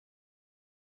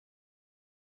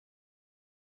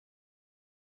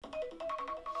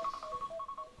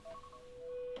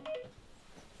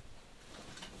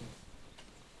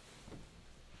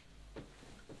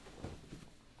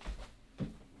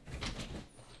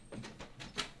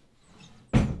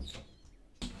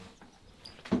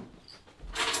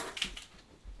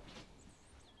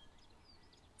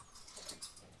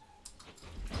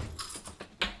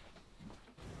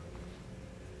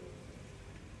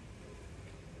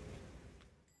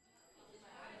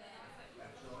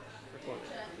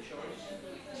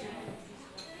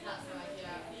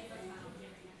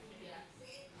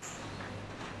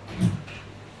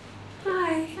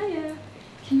Hi. Hiya.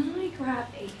 Can I grab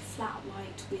a flat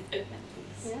white with oat milk,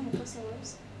 please? Yeah, of course, no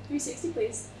worries. 360,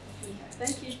 please. Yeah.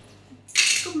 Thank you.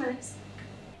 Couple minutes.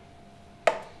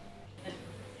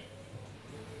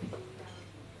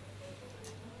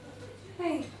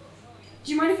 Hey,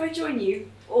 do you mind if I join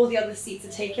you? All the other seats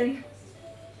are taken.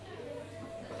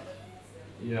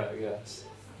 Yeah, I guess.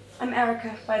 I'm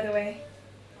Erica, by the way.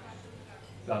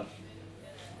 Done.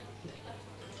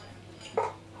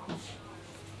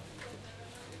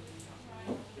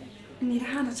 Need a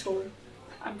hand at all?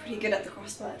 I'm pretty good at the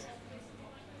crossword.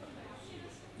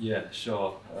 Yeah,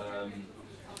 sure.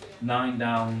 9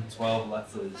 down, 12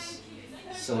 letters,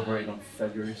 celebrated on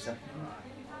February 2nd.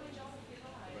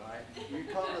 Right, you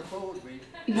can't afford me.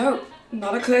 No,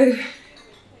 not a clue.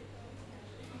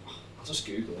 I'll just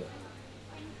Google it.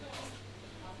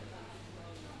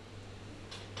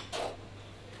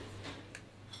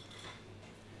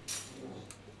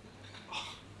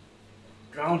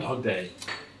 Groundhog Day.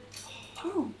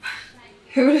 Oh,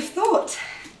 who would have thought?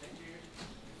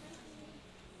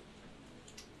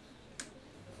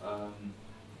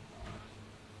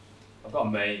 I've got a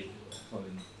maid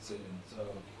coming soon, so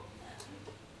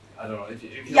I don't know if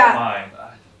you Yeah. don't mind.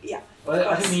 Yeah. But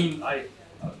I course. didn't mean I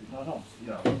don't, you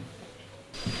know.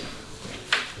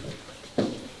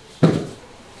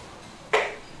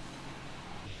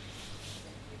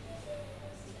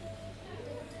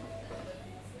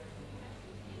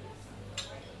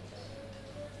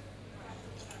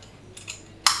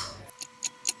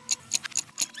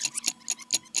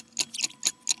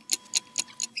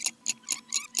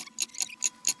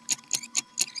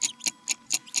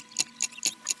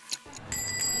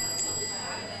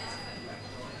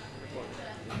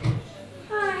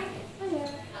 Hi. Hiya.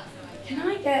 Can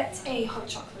I get a hot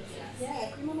chocolate, please?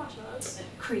 Yeah, cream or marshmallows?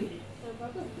 Cream. No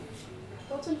problem.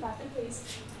 425 then, please.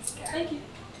 Thank you.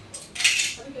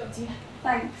 Let me go to you.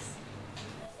 Thanks.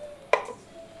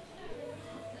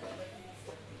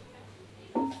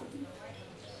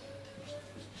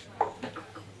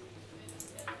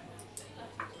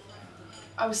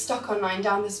 I was stuck on 9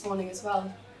 down this morning as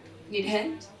well. Need a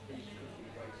hint?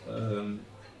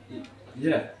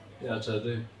 Yeah, actually I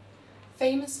do.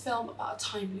 Famous film about a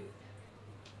time loop.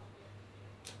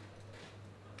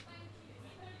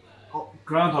 Oh,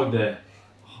 Groundhog Day.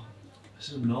 Oh, I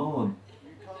should have known.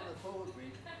 You can't afford me.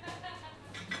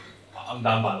 I'm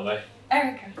Dan, by the way.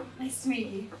 Erica, nice to meet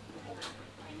you.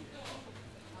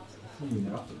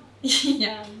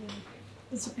 Yeah,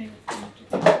 it's your favorite thing.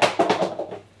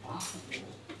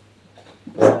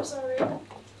 So sorry.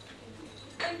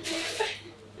 Thank you.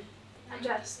 I'm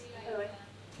Jess, by the way.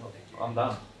 I'm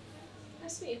Dan.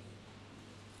 Nice to meet you.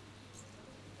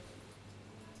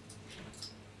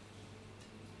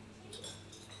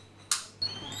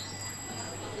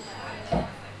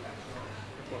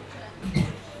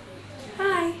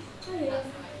 Hi. Hiya.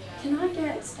 Can I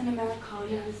get an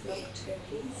Americano with milk to go,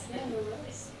 please? Yeah, no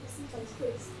worries. Sometimes,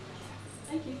 please.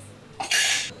 Thank you.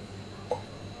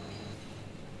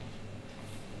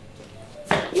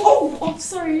 Whoa! Oh,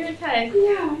 sorry, you okay?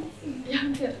 Yeah. Yeah,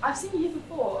 I'm good. I've seen you here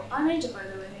before. I'm Angel, by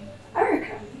the way.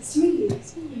 Erica, nice to meet you.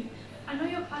 Nice to meet you. I know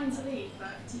you're planning to leave,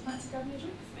 but do you fancy grabbing a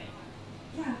drink with me?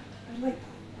 Yeah, I'd like that.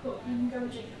 Cool, then go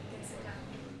and drink.